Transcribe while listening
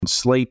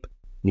Sleep,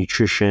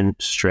 nutrition,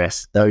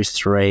 stress, those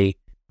three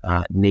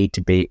need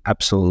to be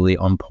absolutely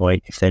on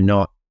point. If they're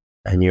not,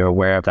 and you're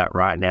aware of that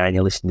right now, and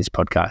you're listening to this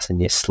podcast and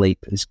your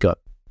sleep has got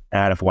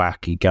out of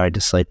whack, you're going to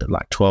sleep at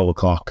like 12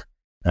 o'clock,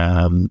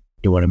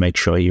 you want to make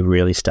sure you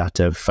really start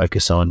to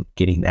focus on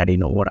getting that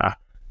in order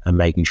and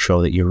making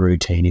sure that your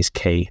routine is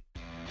key.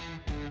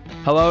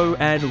 Hello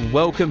and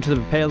welcome to the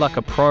Prepare Like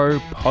a Pro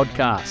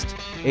podcast.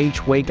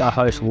 Each week I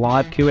host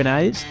live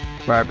Q&As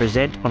where I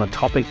present on a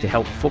topic to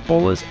help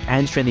footballers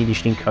and strength and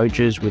conditioning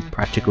coaches with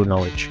practical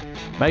knowledge.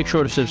 Make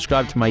sure to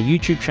subscribe to my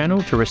YouTube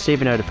channel to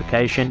receive a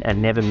notification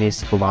and never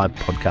miss a live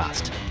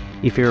podcast.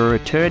 If you're a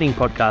returning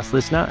podcast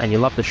listener and you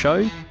love the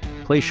show,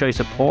 please show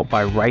support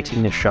by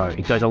rating the show.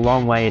 It goes a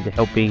long way into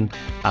helping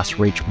us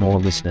reach more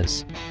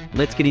listeners.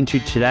 Let's get into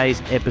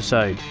today's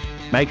episode.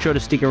 Make sure to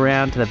stick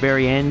around to the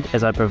very end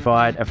as I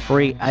provide a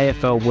free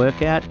AFL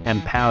workout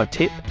and power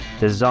tip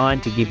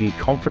designed to give you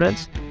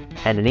confidence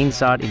and an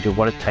insight into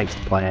what it takes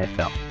to play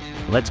AFL.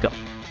 Let's go.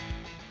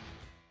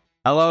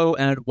 Hello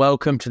and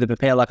welcome to the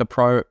Prepare Like a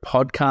Pro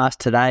podcast.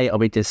 Today I'll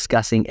be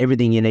discussing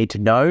everything you need to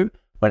know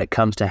when it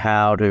comes to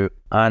how to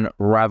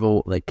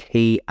unravel the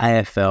key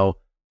AFL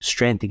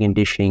strength and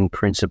conditioning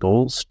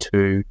principles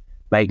to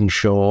making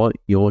sure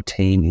your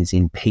team is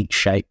in peak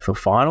shape for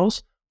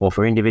finals. Or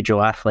for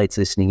individual athletes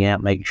listening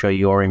out, making sure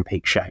you're in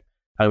peak shape.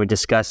 We're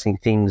discussing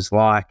things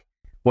like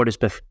what does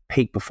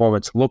peak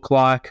performance look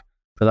like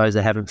for those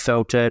that haven't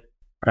felt it,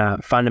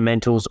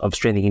 fundamentals of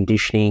strength and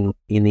conditioning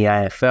in the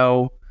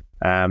AFL.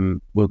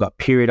 We've got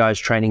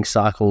periodized training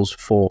cycles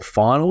for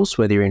finals,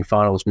 whether you're in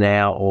finals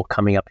now or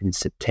coming up in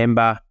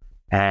September,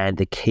 and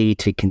the key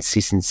to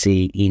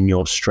consistency in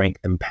your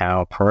strength and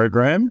power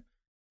program.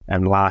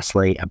 And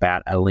lastly,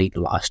 about elite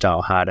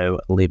lifestyle, how to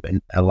live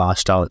a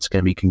lifestyle that's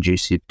going to be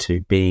conducive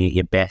to being at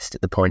your best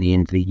at the point at the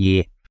end of the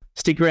year.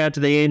 Stick around to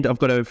the end. I've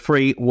got a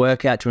free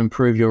workout to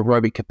improve your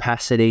aerobic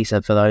capacity.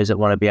 So for those that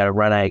want to be able to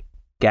run out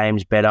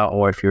games better,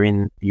 or if you're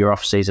in your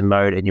off-season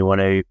mode and you want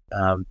to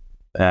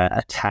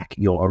attack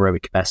your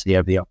aerobic capacity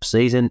over the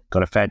off-season,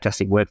 got a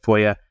fantastic work for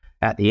you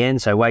at the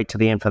end. So wait till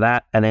the end for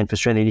that. And then for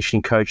strength and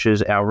conditioning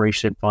coaches, our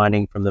recent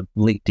finding from the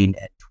LinkedIn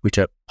and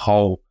Twitter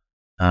poll,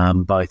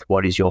 both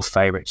what is your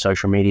favorite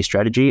social media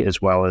strategy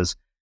as well as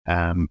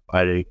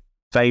a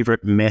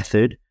favorite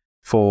method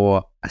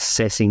for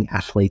assessing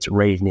athletes'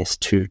 readiness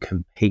to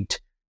compete,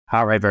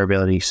 heart rate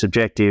variability,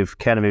 subjective,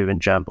 counter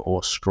movement jump,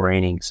 or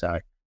screening. So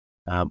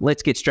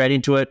let's get straight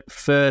into it.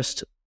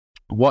 First,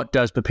 what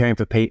does preparing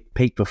for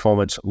peak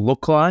performance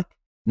look like?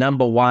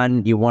 Number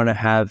one, you want to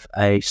have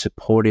a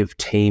supportive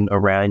team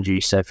around you.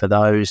 So for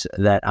those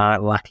that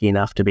aren't lucky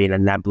enough to be in a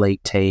NAB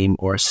League team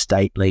or a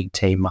state league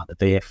team like the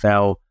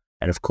VFL,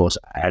 and of course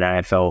an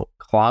AFL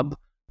club,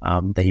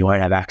 then you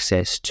won't have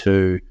access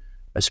to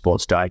a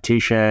sports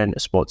dietitian, a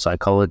sports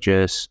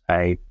psychologist,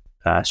 a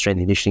strength and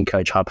conditioning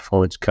coach, high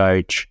performance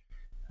coach,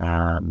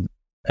 and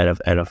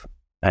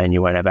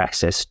you won't have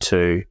access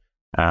to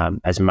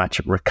as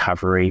much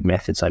recovery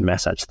methods like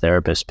massage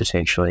therapists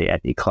potentially at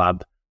your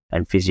club,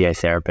 and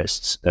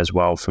physiotherapists as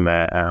well from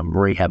a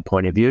rehab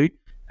point of view,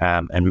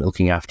 and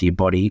looking after your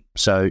body.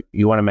 So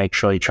you want to make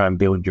sure you try and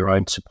build your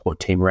own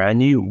support team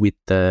around you with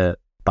the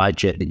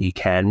budget that you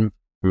can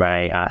from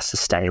a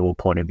sustainable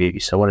point of view.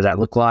 So what does that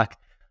look like?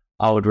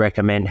 I would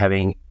recommend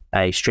having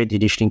a strength and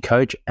conditioning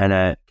coach and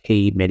a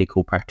key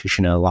medical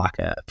practitioner like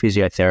a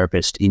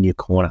physiotherapist in your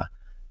corner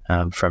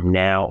from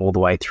now all the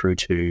way through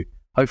to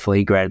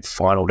hopefully grand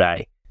final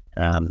day.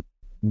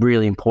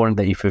 Really important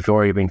that if you've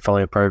already been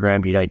following a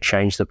program, you don't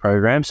change the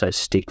program, so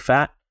stick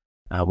fat.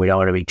 We don't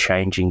want to be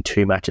changing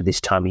too much at this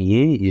time of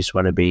year. You just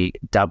want to be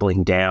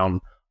doubling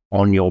down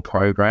on your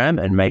program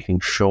and making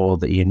sure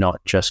that you're not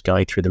just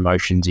going through the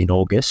motions in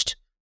August.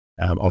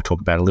 I'll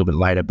talk about it a little bit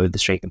later, but the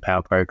strength and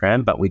power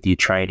program, but with your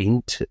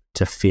training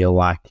to feel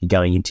like you're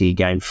going into your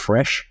game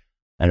fresh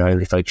and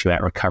only focusing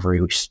about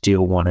recovery. We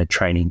still want a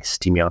training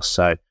stimulus.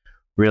 So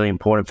really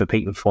important for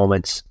peak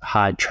performance.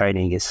 Hard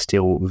training is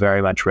still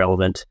very much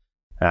relevant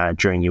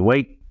during your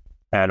week,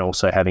 and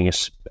also having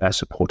a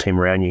support team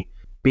around you.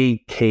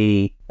 Big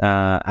key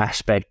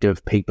aspect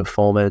of peak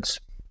performance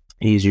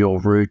is your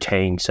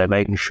routine. So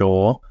making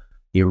sure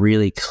you're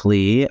really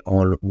clear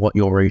on what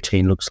your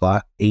routine looks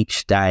like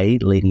each day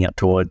leading up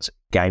towards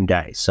game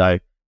day. So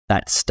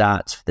that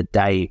starts for the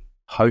day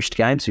post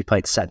game. So we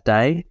played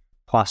Saturday,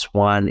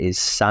 +1 is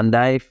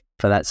Sunday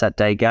for that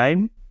Saturday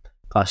game,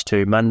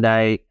 +2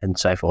 Monday, and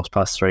so forth,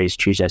 +3 is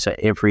Tuesday. So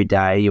every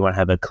day you want to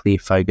have a clear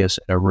focus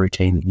and a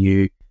routine that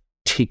you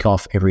tick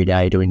off every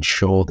day to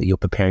ensure that you're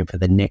preparing for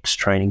the next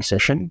training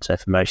session. So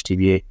for most of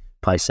you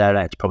play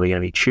Saturday, it's probably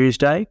going to be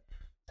Tuesday.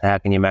 How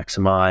can you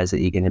maximize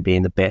that you're going to be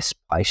in the best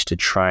place to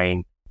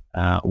train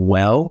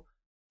well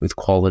with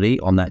quality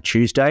on that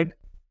Tuesday?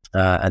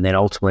 And then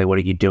ultimately, what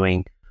are you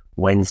doing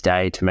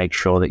Wednesday to make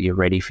sure that you're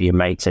ready for your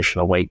main session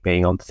of the week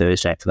being on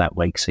Thursday for that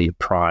week, so you're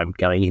primed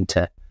going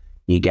into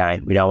your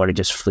game. We don't want to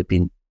just flip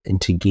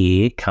into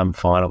gear come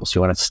finals.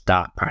 You want to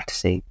start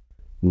practicing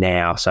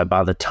now. So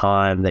by the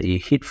time that you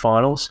hit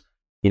finals,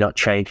 You're not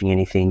changing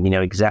anything. You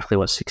know exactly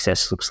what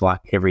success looks like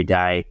every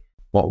day,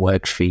 what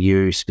works for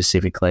you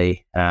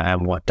specifically,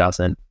 and what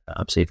doesn't.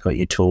 So you've got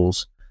your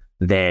tools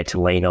there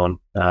to lean on.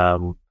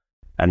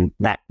 And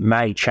that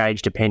may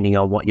change depending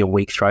on what your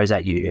week throws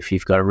at you. If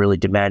you've got a really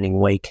demanding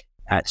week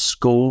at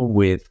school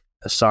with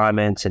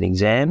assignments and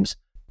exams,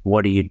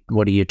 what are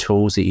your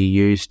tools that you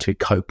use to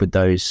cope with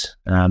those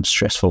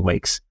stressful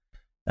weeks?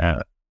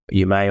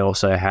 You may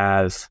also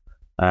have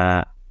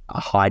a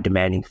high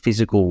demanding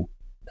physical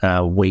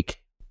week,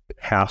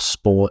 house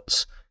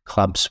sports,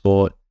 club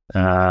sport,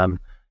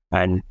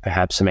 and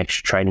perhaps some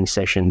extra training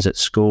sessions at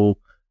school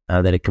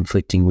that are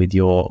conflicting with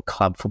your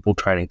club football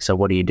training. So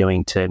what are you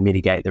doing to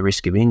mitigate the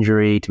risk of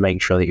injury, to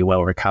make sure that you're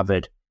well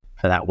recovered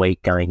for that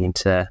week going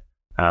into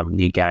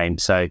your game?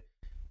 So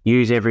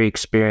use every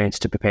experience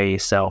to prepare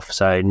yourself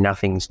so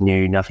nothing's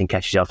new, nothing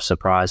catches you off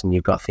surprise, and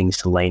you've got things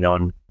to lean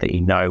on that you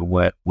know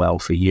work well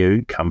for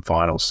you come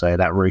finals. So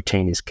that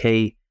routine is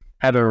key.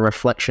 Have a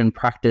reflection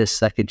practice.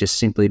 That could just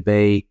simply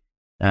be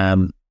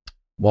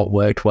what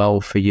worked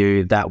well for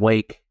you that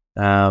week,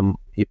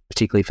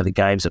 particularly for the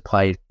games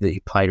that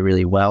you played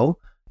really well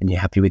and you're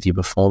happy with your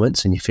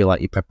performance and you feel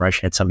like your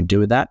preparation had something to do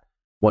with that.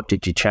 What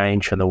did you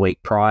change from the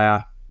week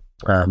prior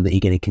that you're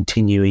going to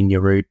continue in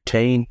your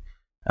routine?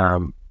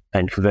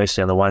 And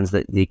conversely, on the ones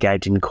that the game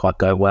didn't quite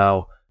go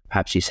well,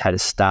 perhaps you had a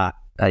start.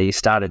 You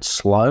started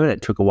slow and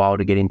it took a while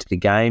to get into the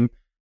game.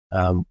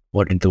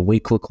 What did the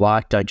week look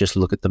like? Don't just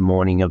look at the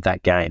morning of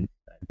that game.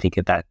 Think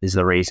of that as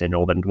the reason,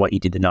 or then what you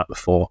did the night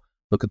before.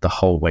 Look at the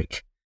whole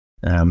week.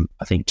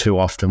 I think too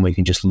often we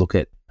can just look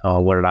at,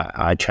 what did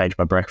I changed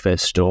my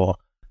breakfast, or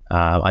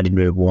I didn't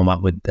really warm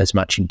up with as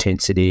much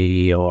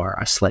intensity, or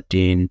I slept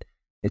in.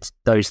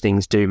 Those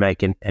things do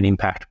make an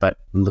impact, but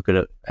look at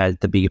it as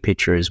the bigger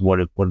picture is what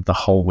did the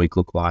whole week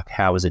look like?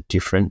 How was it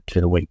different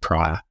to the week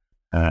prior?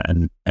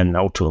 And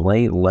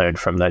ultimately learn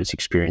from those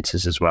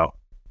experiences as well.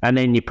 And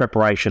then your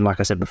preparation, like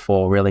I said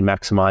before, really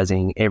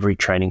maximizing every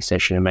training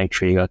session and make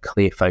sure you got a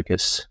clear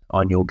focus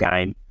on your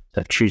game.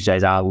 So if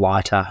Tuesdays are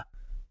lighter,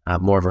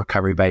 more of a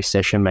recovery-based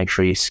session, make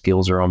sure your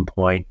skills are on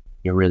point.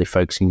 You're really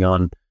focusing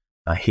on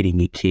hitting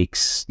your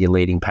kicks, your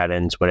leading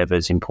patterns, whatever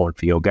is important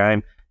for your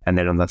game. And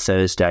then on the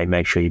Thursday,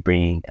 make sure you're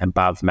bringing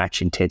above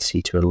match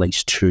intensity to at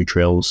least 2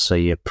 drills so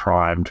you're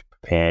primed,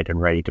 prepared,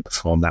 and ready to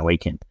perform that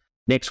weekend.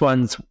 Next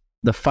one's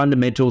the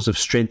fundamentals of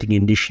strength and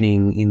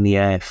conditioning in the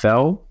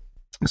AFL.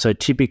 So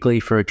typically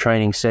for a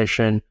training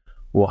session,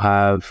 we'll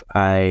have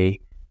a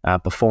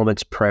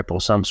performance prep or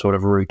some sort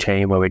of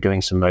routine where we're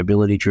doing some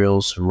mobility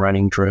drills, some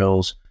running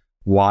drills,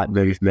 light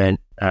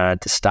movement to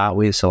start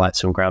with. So like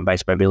some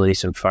ground-based mobility,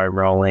 some foam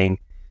rolling,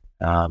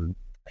 and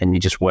you're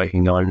just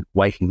working on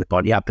waking the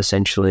body up,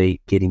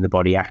 essentially getting the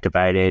body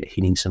activated,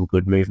 hitting some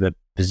good movement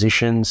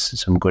positions,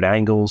 some good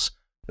angles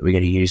that we're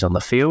going to use on the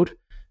field.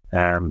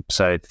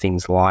 So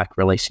things like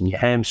releasing your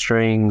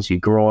hamstrings, your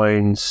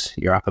groins,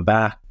 your upper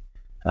back,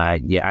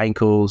 your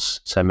ankles.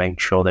 So making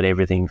sure that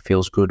everything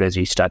feels good as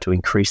you start to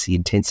increase the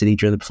intensity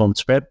during the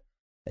performance prep.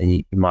 And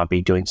you might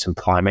be doing some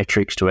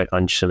plyometrics to it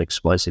on some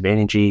explosive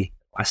energy,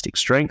 elastic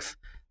strength.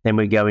 Then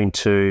we go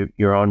into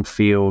your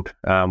on-field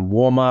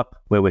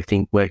warm-up where we're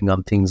working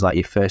on things like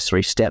your first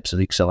 3 steps of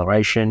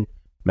acceleration,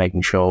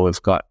 making sure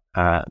we've got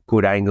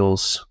good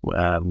angles.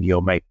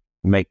 You're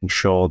making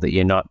sure that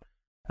you're not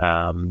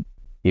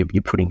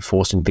you're putting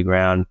force into the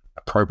ground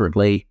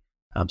appropriately,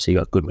 so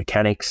you've got good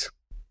mechanics,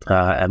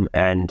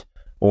 and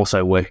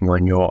also working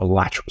on your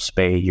lateral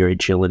speed, your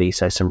agility,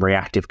 so some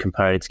reactive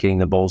components, getting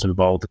the balls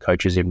involved, the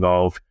coaches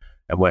involved,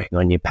 and working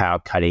on your power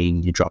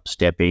cutting, your drop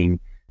stepping,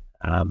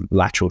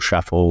 lateral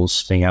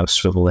shuffles, being able to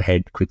swivel the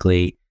head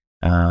quickly,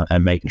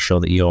 and making sure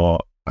that you're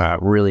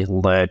really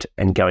alert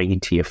and going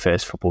into your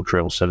first football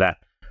drill. So that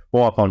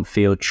warm-up on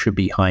field should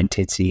be high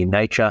intensity in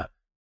nature.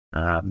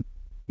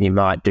 You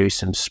might do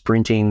some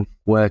sprinting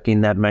work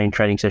in that main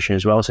training session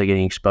as well, so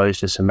getting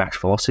exposed to some max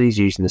velocities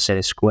using the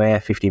centre square,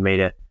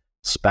 50-metre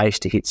space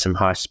to hit some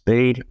high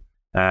speed.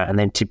 And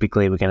then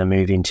typically we're going to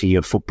move into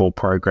your football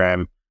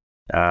program,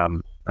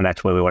 and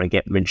that's where we want to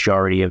get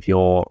majority of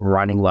your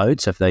running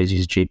loads. So if those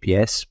use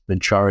GPS,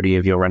 majority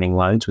of your running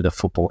loads with a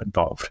football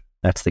involved.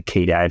 That's the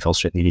key to AFL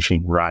strength and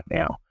conditioning right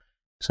now.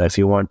 So if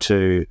you want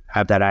to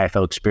have that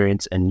AFL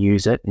experience and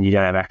use it, and you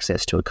don't have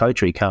access to a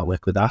coach or you can't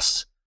work with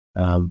us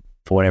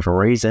for whatever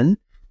reason,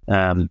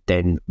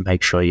 then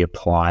make sure you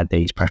apply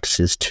these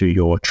practices to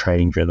your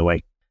training during the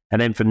week. And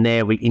then from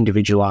there, we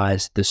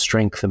individualize the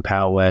strength and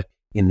power work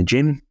in the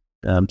gym.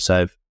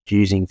 So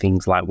using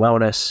things like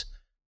wellness,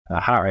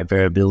 heart rate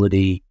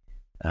variability,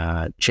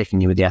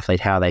 checking in with the athlete,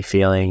 how are they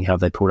feeling, how have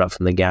they pulled up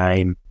from the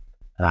game,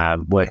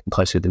 working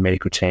closely with the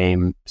medical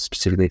team,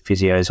 specifically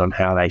physios, on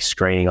how they're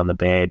screening on the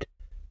bed,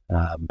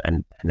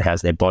 and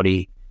how's their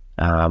body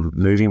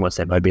moving, what's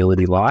their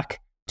mobility like,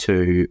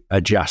 to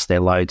adjust their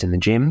loads in the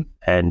gym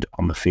and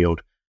on the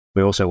field.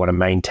 We also want to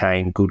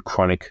maintain good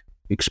chronic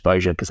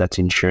exposure, because that's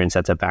insurance,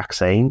 that's a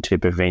vaccine to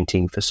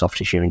preventing for soft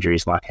tissue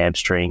injuries like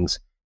hamstrings,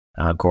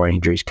 groin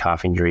injuries,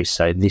 calf injuries.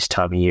 So this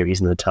time of year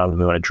isn't the time that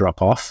we want to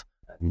drop off.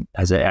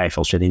 as an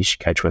AFL strength and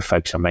conditioning coach, we're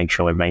focused on making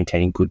sure we're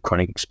maintaining good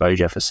chronic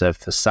exposure for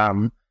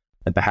some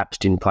that perhaps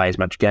didn't play as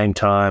much game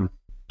time,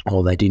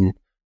 or they didn't,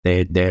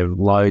 their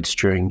loads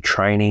during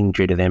training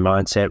due to their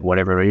mindset,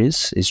 whatever it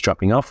is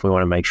dropping off. We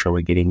want to make sure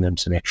we're getting them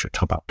some extra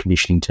top-up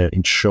conditioning to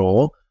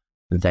ensure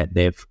that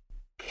they've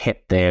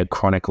kept their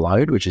chronic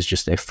load, which is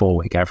just their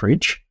 4-week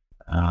average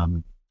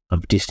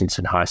of distance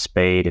and high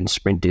speed and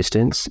sprint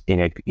distance, in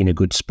a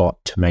good spot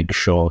to make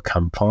sure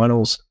come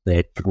finals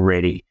they're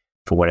ready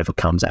for whatever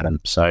comes at them.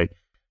 So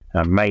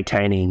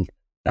maintaining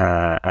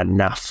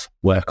enough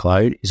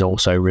workload is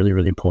also really,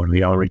 really important.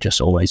 We don't want to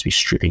just always be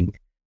stripping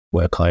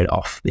workload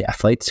off the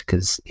athletes,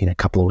 because in a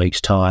couple of weeks'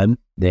 time,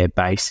 their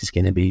base is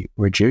going to be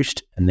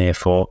reduced, and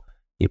therefore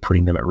you're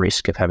putting them at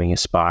risk of having a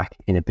spike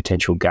in a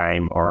potential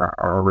game or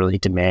a really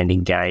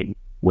demanding game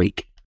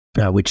week,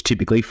 which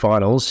typically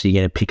finals, you're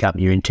going to pick up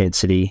your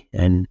intensity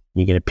and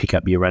you're going to pick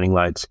up your running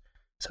loads.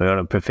 So we want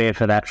to prepare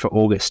for that for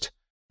August.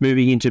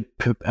 Moving into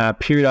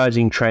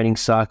periodizing training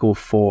cycle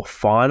for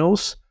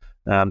finals.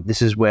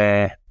 This is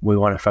where we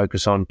want to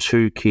focus on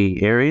 2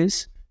 key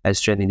areas. As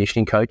strength and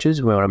conditioning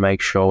coaches, we want to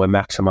make sure we're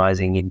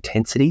maximizing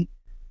intensity.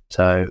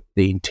 So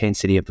the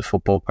intensity of the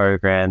football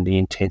program, the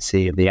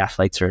intensity of the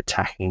athletes are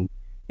attacking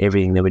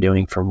everything that we're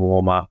doing, from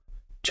warm-up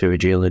to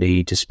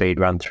agility to speed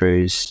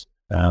run-throughs.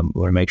 We want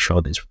to make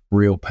sure there's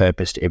real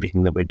purpose to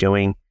everything that we're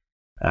doing.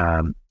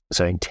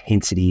 So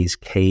intensity is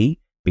key,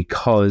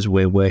 because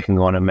we're working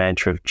on a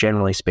mantra of,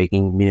 generally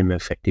speaking, minimum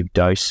effective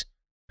dose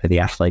for the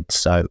athletes.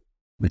 So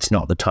it's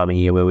not the time of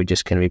year where we're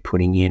just going to be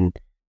putting in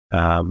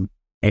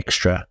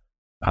extra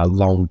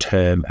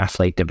long-term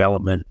athlete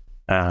development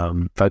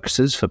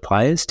focuses for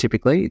players.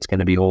 Typically, it's going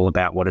to be all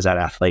about what does that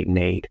athlete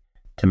need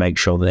to make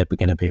sure that we're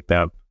going to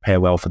prepare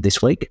well for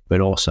this week,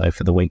 but also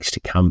for the weeks to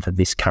come for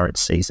this current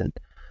season.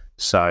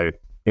 So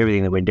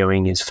everything that we're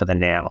doing is for the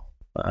now.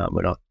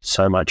 We're not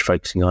so much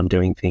focusing on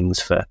doing things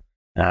for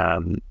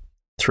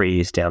 3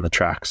 years down the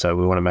track. So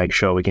we want to make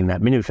sure we're getting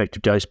that minimum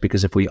effective dose,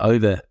 because if we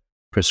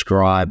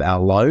over-prescribe our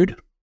load,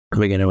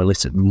 we're going to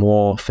elicit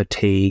more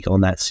fatigue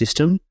on that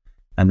system,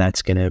 and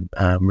that's going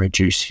to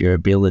reduce your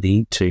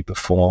ability to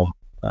perform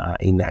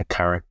in that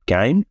current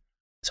game.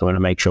 So we want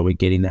to make sure we're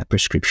getting that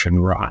prescription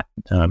right.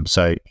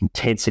 So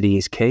intensity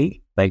is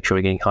key. Make sure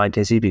we're getting high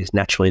intensity, because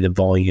naturally the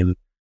volume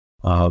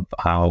of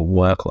our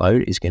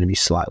workload is going to be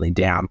slightly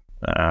down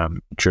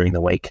during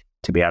the week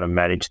to be able to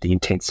manage the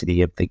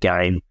intensity of the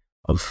game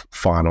of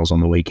finals on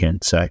the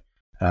weekend. So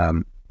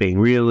being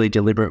really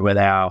deliberate with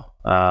our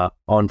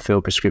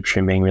on-field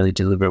prescription, being really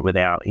deliberate with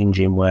our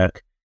in-gym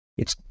work.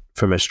 It's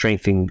from a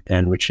strength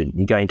and which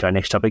you go into our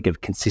next topic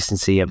of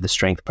consistency of the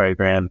strength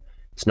program.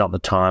 It's not the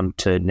time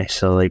to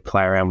necessarily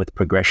play around with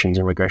progressions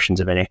and regressions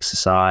of an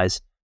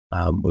exercise.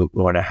 We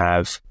want to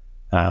have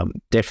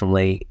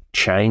definitely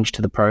change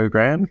to the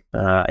program,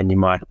 and you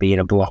might be in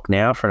a block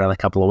now for another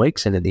couple of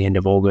weeks, and at the end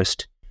of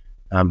August,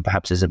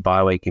 perhaps there's a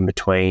bye week in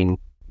between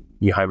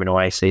your home and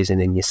away season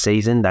and your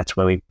season. That's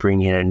where we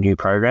bring in a new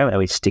program, and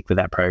we stick with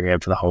that program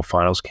for the whole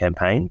finals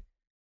campaign,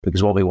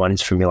 because what we want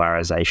is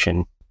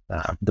familiarization.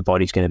 The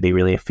body's going to be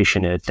really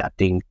efficient at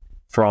adapting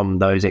from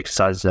those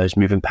exercises, those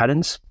movement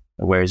patterns.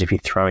 Whereas if you're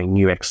throwing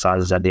new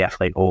exercises at the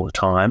athlete all the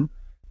time,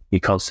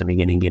 you're constantly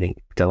getting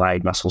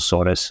delayed muscle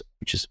soreness,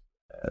 which is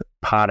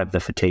part of the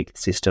fatigue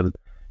system.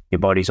 Your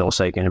body's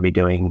also going to be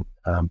doing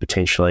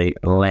potentially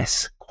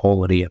less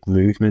quality of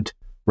movement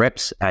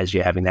reps as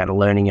you're having that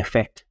learning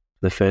effect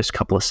the first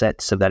couple of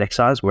sets of that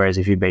exercise. Whereas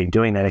if you've been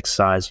doing that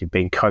exercise, you've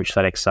been coached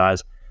that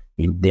exercise,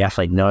 the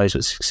athlete knows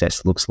what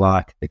success looks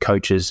like. The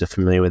coaches are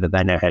familiar with it.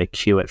 They know how to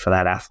cue it for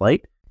that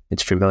athlete.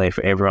 It's familiar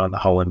for everyone, the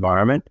whole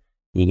environment.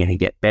 You're going to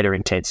get better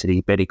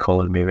intensity, better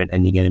quality movement,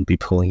 and you're going to be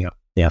pulling up,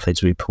 the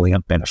athletes will be pulling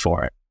up better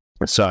for it.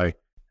 So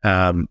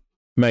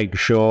make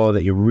sure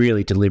that you're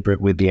really deliberate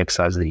with the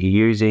exercise that you're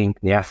using.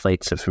 The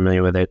athletes are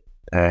familiar with it,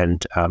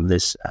 and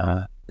there's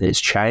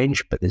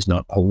change, but there's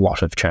not a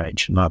lot of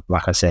change.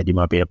 Like I said, you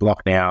might be in a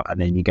block now,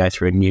 and then you go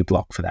through a new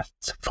block for that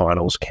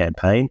finals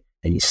campaign,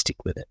 and you stick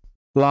with it.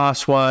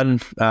 Last one,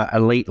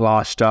 elite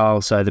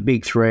lifestyle. So the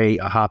big 3,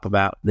 I harp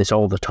about this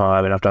all the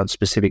time, and I've done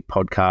specific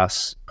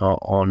podcasts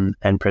on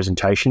and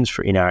presentations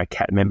for in our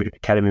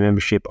academy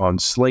membership on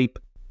sleep,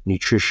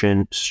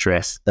 nutrition,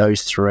 stress.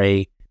 Those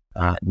 3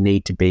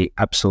 need to be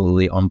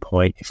absolutely on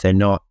point. If they're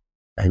not,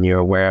 and you're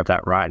aware of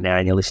that right now,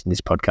 and you're listening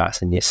to this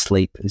podcast and your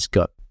sleep has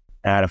got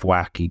out of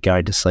whack, you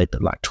go to sleep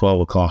at like 12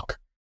 o'clock,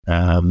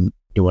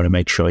 you want to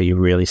make sure you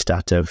really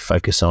start to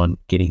focus on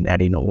getting that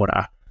in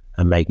order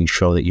and making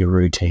sure that your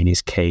routine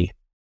is key.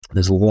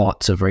 There's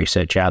lots of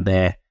research out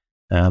there.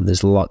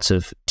 There's lots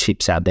of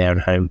tips out there on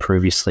how to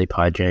improve your sleep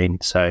hygiene.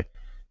 So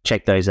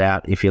check those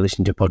out. If you're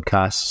listening to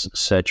podcasts,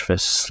 search for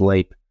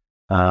sleep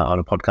on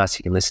a podcast.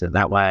 You can listen to it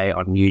that way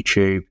on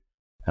YouTube.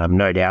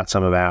 No doubt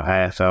some of our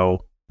AFL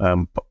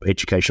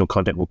educational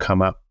content will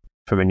come up.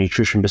 From a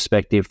nutrition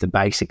perspective, the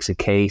basics are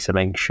key. So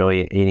making sure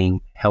you're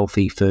eating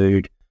healthy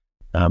food.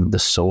 The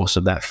source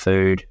of that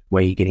food,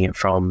 where you're getting it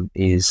from,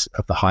 is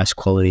of the highest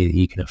quality that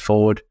you can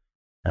afford,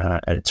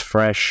 and it's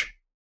fresh.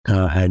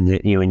 and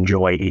that you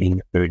enjoy eating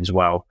the food as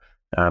well.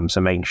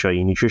 So making sure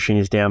your nutrition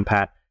is down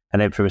pat,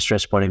 and then from a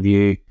stress point of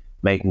view,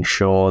 making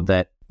sure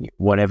that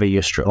whatever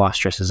your life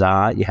stresses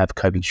are, you have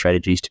coping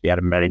strategies to be able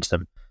to manage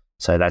them.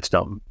 So that's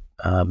not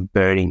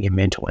burning your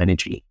mental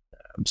energy.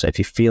 So if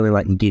you're feeling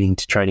like you're getting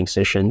to training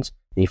sessions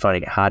and you're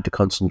finding it hard to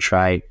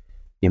concentrate,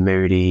 you're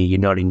moody, you're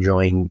not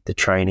enjoying the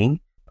training,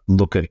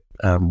 look at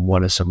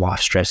what are some life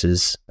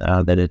stresses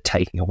that are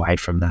taking away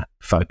from that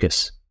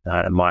focus.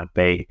 It might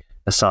be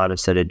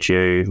assignments that are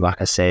due,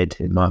 like I said.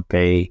 It might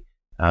be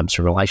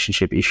some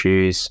relationship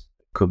issues.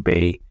 It could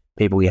be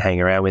people you hang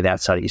around with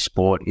outside of your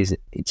sport.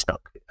 It's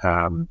not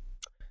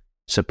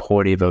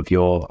supportive of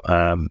your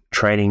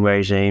training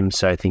regime.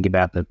 So think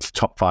about the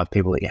top 5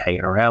 people that you're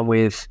hanging around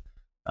with.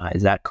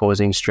 Is that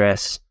causing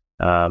stress?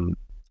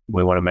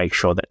 We want to make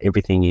sure that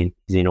everything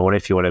is in order.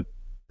 If you want to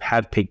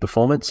have peak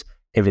performance,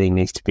 everything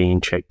needs to be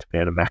in check to be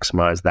able to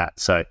maximize that.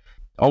 So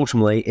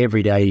ultimately,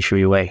 every day you should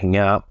be waking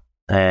up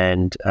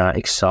and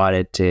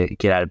excited to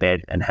get out of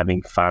bed and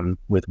having fun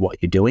with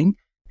what you're doing.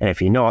 And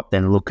if you're not,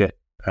 then look at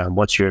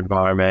what's your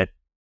environment,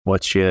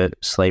 what's your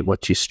sleep,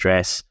 what's your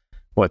stress,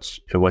 what's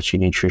your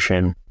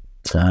nutrition,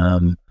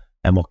 and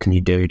what can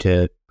you do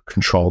to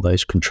control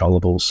those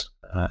controllables.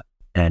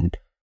 And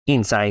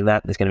in saying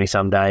that, there's going to be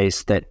some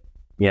days that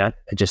are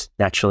just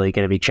naturally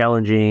going to be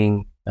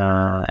challenging,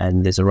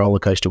 and there's a roller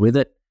coaster with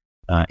it.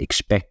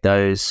 Expect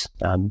those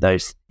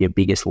your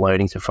biggest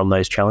learnings are from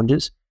those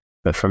challenges.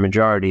 But for a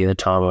majority of the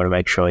time, I want to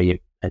make sure you,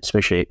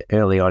 especially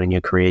early on in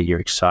your career, you're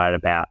excited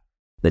about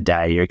the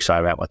day, you're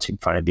excited about what's in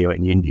front of you,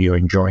 and you're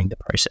enjoying the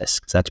process,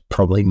 because that's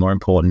probably more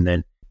important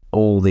than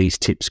all these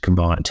tips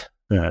combined.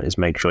 Is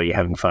make sure you're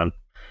having fun.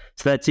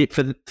 So that's it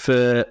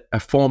for a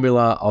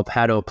formula of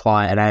how to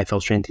apply an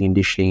AFL strength and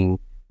conditioning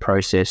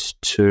process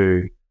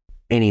to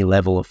any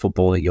level of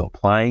football that you're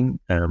playing.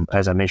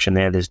 As I mentioned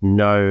there's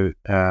no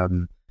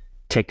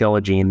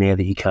technology in there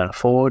that you can't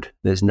afford.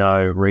 There's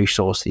no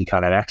resource that you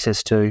can't have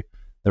access to.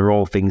 They're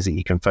all things that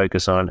you can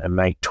focus on and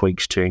make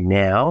tweaks to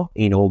now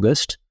in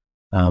August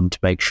to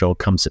make sure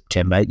come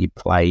September you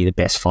play the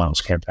best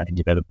finals campaign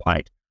you've ever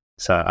played.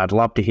 So I'd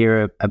love to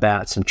hear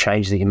about some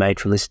changes that you made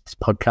from this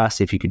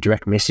podcast. If you could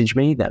direct message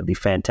me, that would be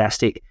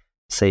fantastic.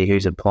 See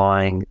who's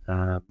applying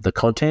the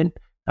content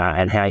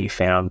and how you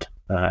found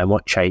and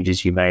what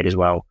changes you made as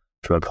well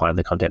from applying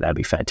the content. That'd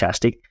be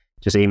fantastic.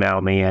 Just email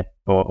me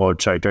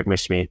direct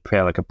message me at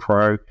Prepare Like a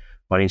Pro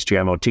on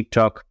Instagram or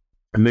TikTok.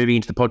 And moving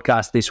into the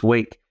podcast this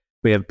week,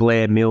 we have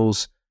Blair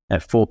Mills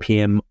at 4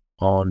 p.m.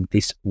 on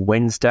this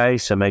Wednesday.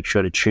 So make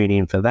sure to tune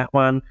in for that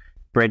one.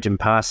 Brenton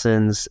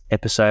Parsons'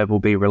 episode will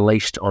be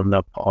released on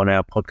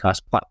our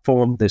podcast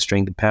platform, the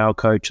Strength and Power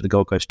Coach of the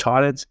Gold Coast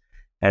Titans.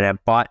 And our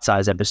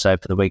bite-sized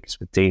episode for the week is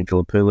with Dean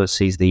Philippoulis.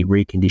 He's the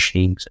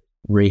reconditioning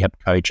rehab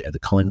coach at the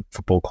Collingwood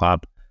Football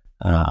Club.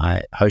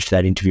 I hosted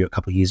that interview a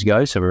couple of years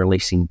ago, so we're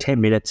releasing 10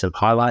 minutes of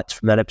highlights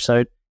from that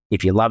episode.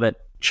 If you love it,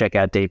 check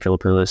out Dean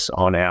Philippoulis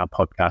on our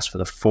podcast for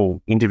the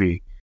full interview.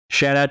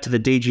 Shout out to the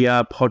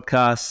DGR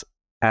podcast.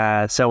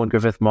 Selwyn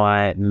Griffith,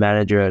 my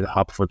manager, the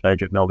high performance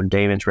manager of Melbourne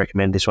Demons,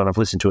 recommended this one. I've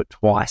listened to it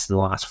twice in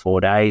the last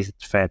 4 days.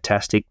 It's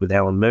fantastic, with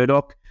Alan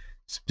Murdoch,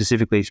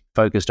 specifically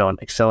focused on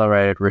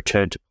accelerated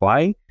return to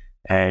play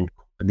and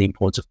the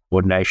importance of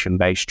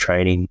coordination-based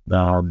training.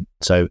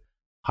 So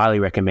highly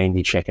recommend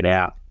you check it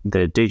out.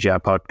 The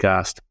DGR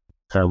podcast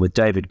with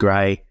David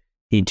Gray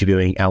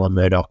interviewing Alan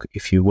Murdoch.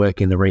 If you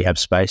work in the rehab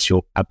space,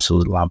 you'll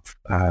absolutely love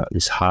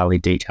this highly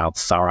detailed,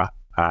 thorough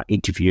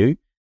interview.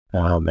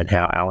 And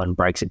how Alan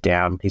breaks it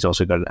down. He's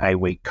also got an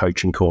 8-week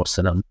coaching course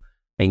that I'm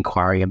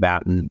inquiring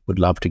about and would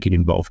love to get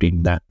involved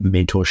in that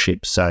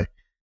mentorship. So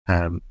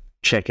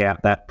check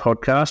out that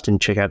podcast and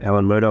check out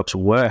Alan Murdoch's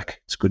work.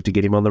 It's good to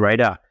get him on the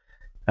radar.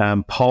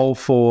 Poll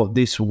for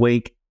this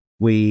week,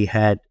 we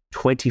had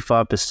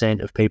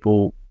 25% of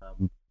people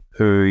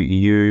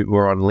who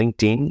were on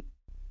LinkedIn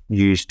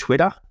use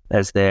Twitter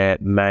as their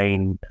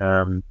main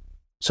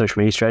social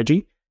media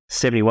strategy.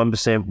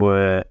 71%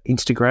 were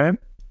Instagram,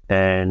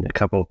 and a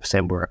couple of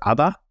percent were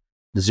other,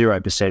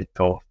 0%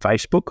 for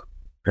Facebook.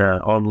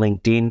 On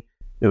LinkedIn,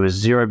 it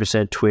was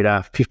 0%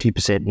 Twitter,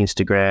 50%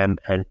 Instagram,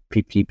 and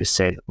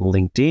 50%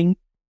 LinkedIn.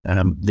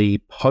 The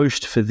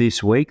post for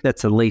this week,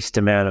 that's the least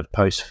amount of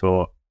posts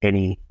for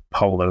any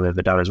poll that I've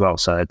ever done as well.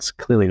 So it's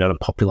clearly not a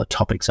popular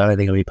topic, so I don't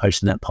think I'll be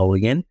posting that poll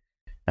again.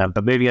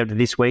 But moving on to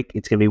this week,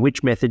 it's going to be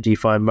which method do you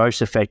find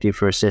most effective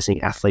for assessing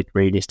athlete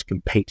readiness to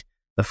compete?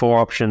 The 4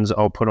 options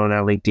I'll put on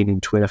our LinkedIn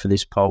and Twitter for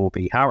this poll will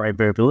be heart rate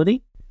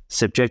variability,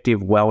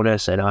 subjective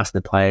wellness, and asking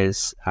the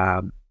players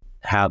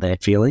how they're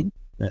feeling.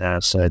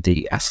 So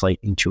the athlete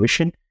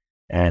intuition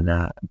and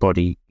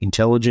body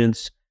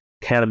intelligence,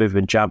 counter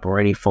movement jump, or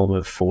any form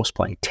of force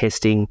play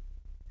testing,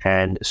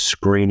 and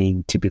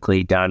screening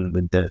typically done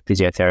with the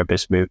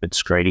physiotherapist movement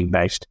screening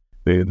based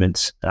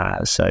movements.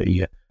 So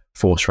your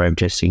force frame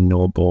testing,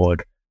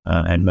 NORBOARD,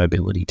 and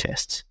mobility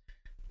tests.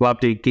 Love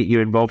to get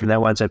you involved in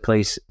that one. So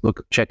please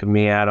check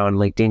me out on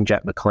LinkedIn,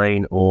 Jack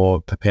McLean,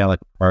 or Prepare Like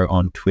a Pro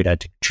on Twitter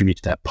to contribute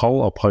to that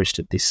poll. I'll post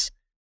it so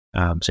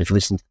if you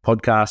listen to the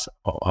podcast,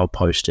 I'll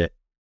post it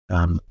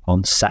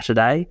on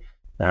Saturday.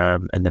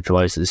 And then for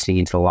those that are listening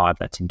into the live,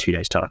 that's in 2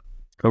 days' time.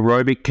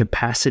 Aerobic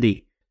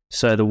capacity.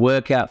 So the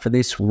workout for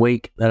this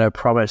week that I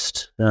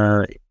promised,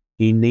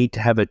 you need to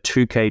have a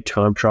 2K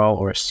time trial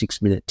or a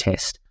 6-minute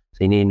test.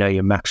 So you need to know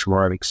your maximum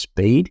aerobic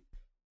speed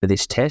for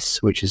this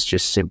test, which is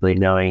just simply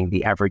knowing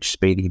the average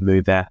speed that you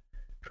move at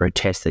for a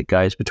test that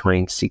goes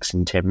between 6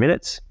 and 10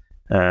 minutes.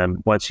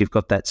 Once you've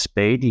got that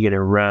speed, you're going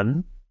to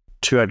run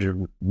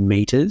 200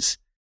 meters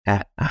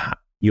at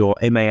your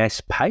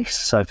MAS pace.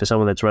 So for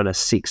someone that's run a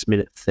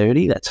 6-minute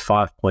 30, that's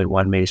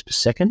 5.1 meters per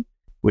second,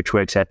 which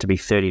works out to be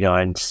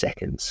 39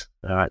 seconds.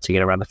 All right, so you're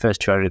going to run the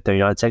first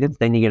 239 seconds.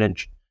 Then you're going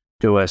to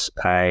do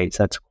so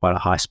that's quite a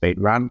high speed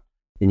run.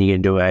 Then you're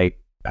going to do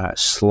a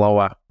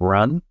slower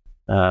run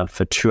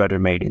for 200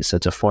 meters. So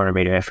it's a 400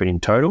 meter effort in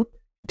total.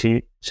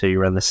 So you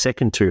run the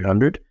second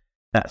 200,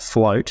 that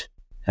float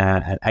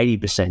at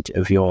 80%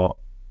 of your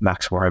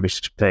maximum aerobic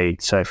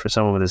speed. So for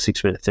someone with a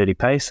 6-minute 30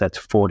 pace, that's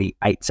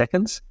 48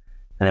 seconds.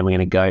 And then we're going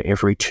to go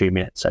every 2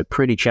 minutes. So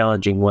pretty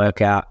challenging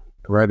workout,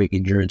 aerobic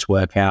endurance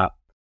workout.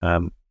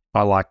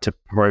 I like to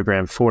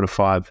program 4 to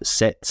 5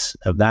 sets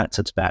of that. So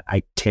it's about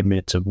 8-10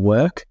 minutes of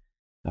work.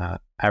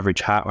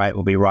 Average heart rate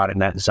will be right in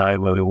that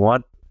zone where we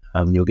want.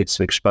 You'll get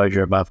some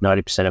exposure above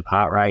 90% of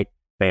heart rate,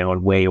 depending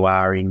on where you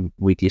are in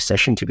with your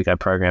session. Typically, I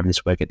program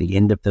this work at the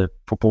end of the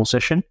football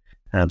session.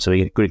 So we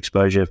get good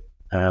exposure of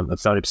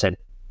 90%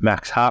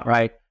 max heart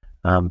rate,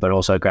 but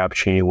also a great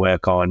opportunity to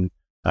work on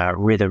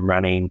rhythm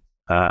running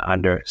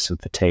under some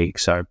fatigue.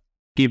 So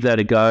give that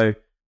a go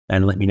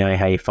and let me know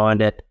how you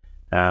find it.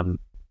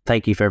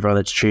 Thank you for everyone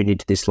that's tuned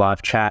into this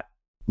live chat.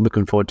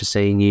 Looking forward to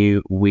seeing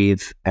you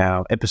with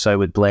our episode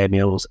with Blair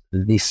Mills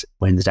this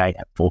Wednesday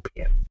at 4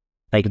 p.m.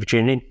 Thank you for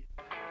tuning in.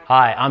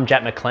 Hi, I'm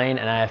Jack McLean,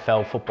 an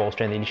AFL football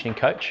strength and conditioning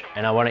coach,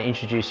 and I want to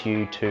introduce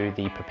you to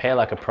the Prepare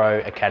Like a Pro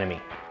Academy.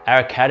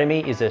 Our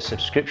academy is a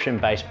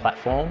subscription-based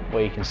platform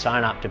where you can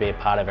sign up to be a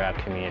part of our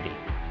community.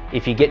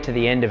 If you get to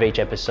the end of each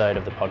episode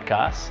of the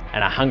podcast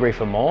and are hungry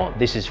for more,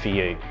 this is for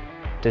you.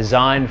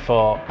 Designed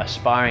for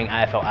aspiring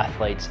AFL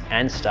athletes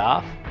and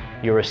staff,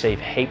 you'll receive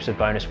heaps of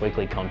bonus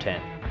weekly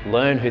content,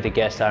 learn who the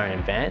guests are in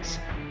advance,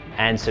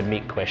 and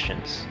submit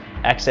questions.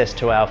 Access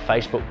to our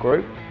Facebook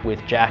group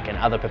with Jack and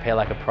other Prepare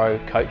Like a Pro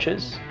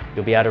coaches.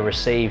 You'll be able to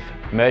receive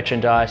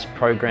merchandise,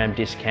 program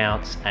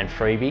discounts, and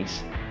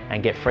freebies,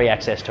 and get free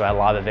access to our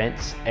live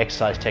events,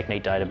 exercise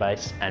technique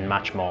database, and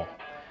much more.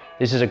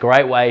 This is a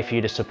great way for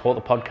you to support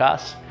the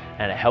podcast,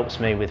 and it helps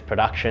me with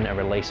production and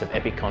release of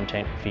epic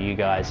content for you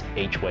guys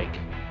each week.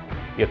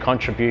 Your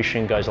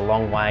contribution goes a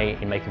long way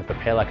in making the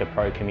Prepare Like a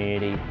Pro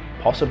community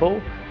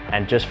possible,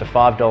 and just for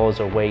 $5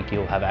 a week,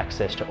 you'll have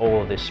access to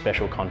all of this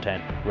special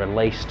content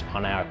released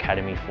on our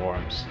Academy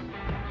forums.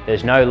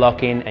 There's no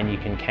lock-in and you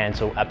can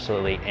cancel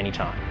absolutely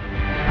anytime.